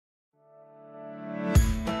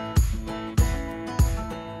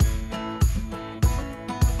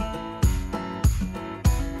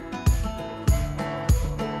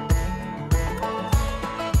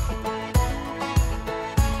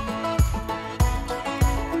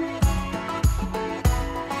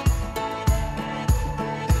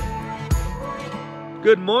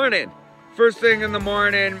Good morning. First thing in the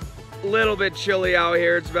morning, a little bit chilly out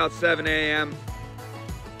here. It's about 7 a.m.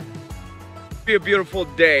 Be a beautiful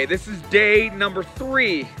day. This is day number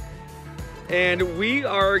 3. And we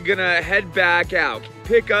are gonna head back out,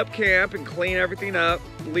 pick up camp and clean everything up,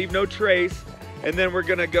 leave no trace. And then we're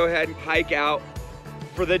gonna go ahead and hike out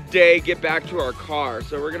for the day, get back to our car.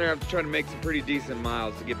 So we're gonna have to try to make some pretty decent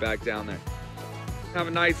miles to get back down there. Have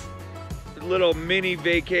a nice little mini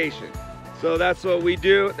vacation. So that's what we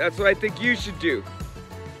do. That's what I think you should do.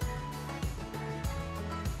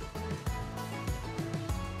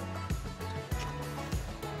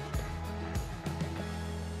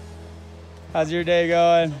 How's your day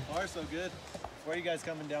going? Far so good. Where are you guys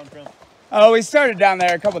coming down from? Oh, we started down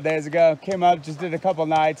there a couple days ago. Came up, just did a couple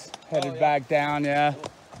nights, headed back down, yeah.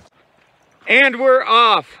 Cool. And we're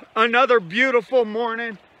off. Another beautiful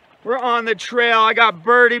morning. We're on the trail. I got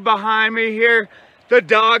Birdie behind me here. The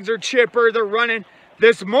dogs are chipper, they're running.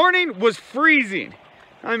 This morning was freezing.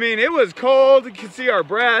 I mean, it was cold, you can see our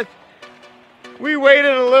breath. We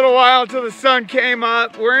waited a little while until the sun came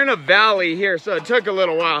up. We're in a valley here, so it took a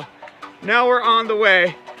little while. Now we're on the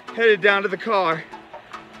way, headed down to the car.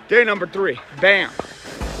 Day number 3, bam.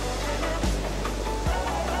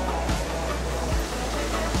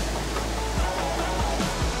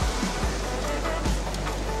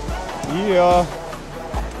 Yeah.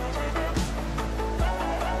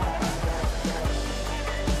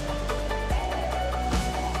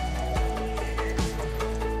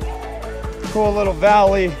 Cool little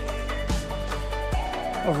valley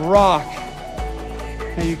of rock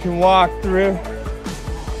that you can walk through.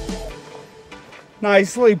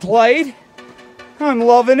 Nicely played. I'm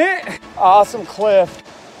loving it. Awesome cliff.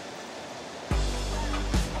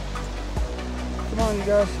 Come on, you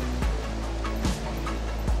guys.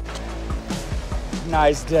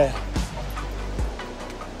 Nice day.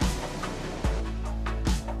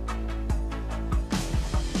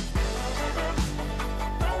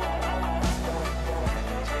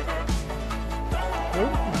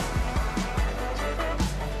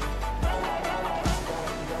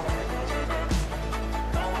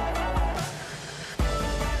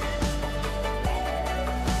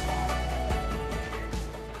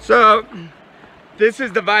 So, this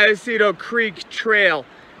is the Vallecito Creek Trail,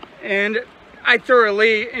 and I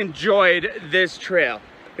thoroughly enjoyed this trail.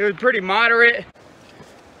 It was pretty moderate.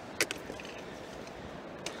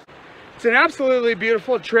 It's an absolutely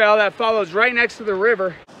beautiful trail that follows right next to the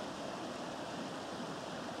river.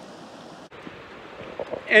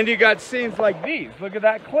 And you got scenes like these. Look at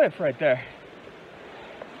that cliff right there.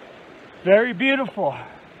 Very beautiful.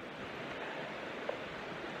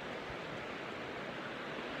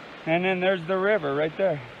 And then there's the river right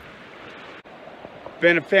there.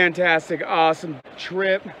 Been a fantastic, awesome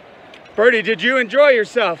trip. Birdie, did you enjoy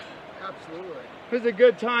yourself? Absolutely. It was a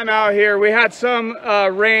good time out here. We had some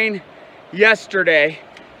rain yesterday,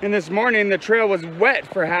 and this morning the trail was wet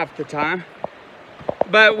for half the time.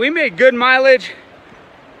 But we made good mileage,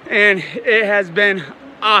 and it has been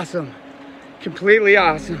awesome. Completely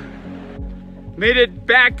awesome. Made it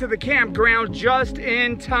back to the campground just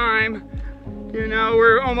in time. You know,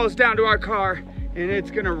 we're almost down to our car and it's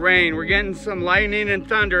gonna rain. We're getting some lightning and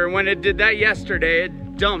thunder. When it did that yesterday,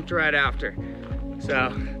 it dumped right after.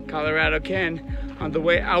 So, Colorado Ken on the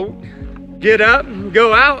way out. Get up,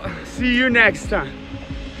 go out, see you next time.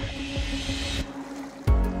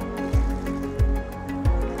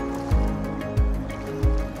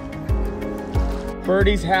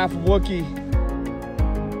 Birdie's half Wookiee.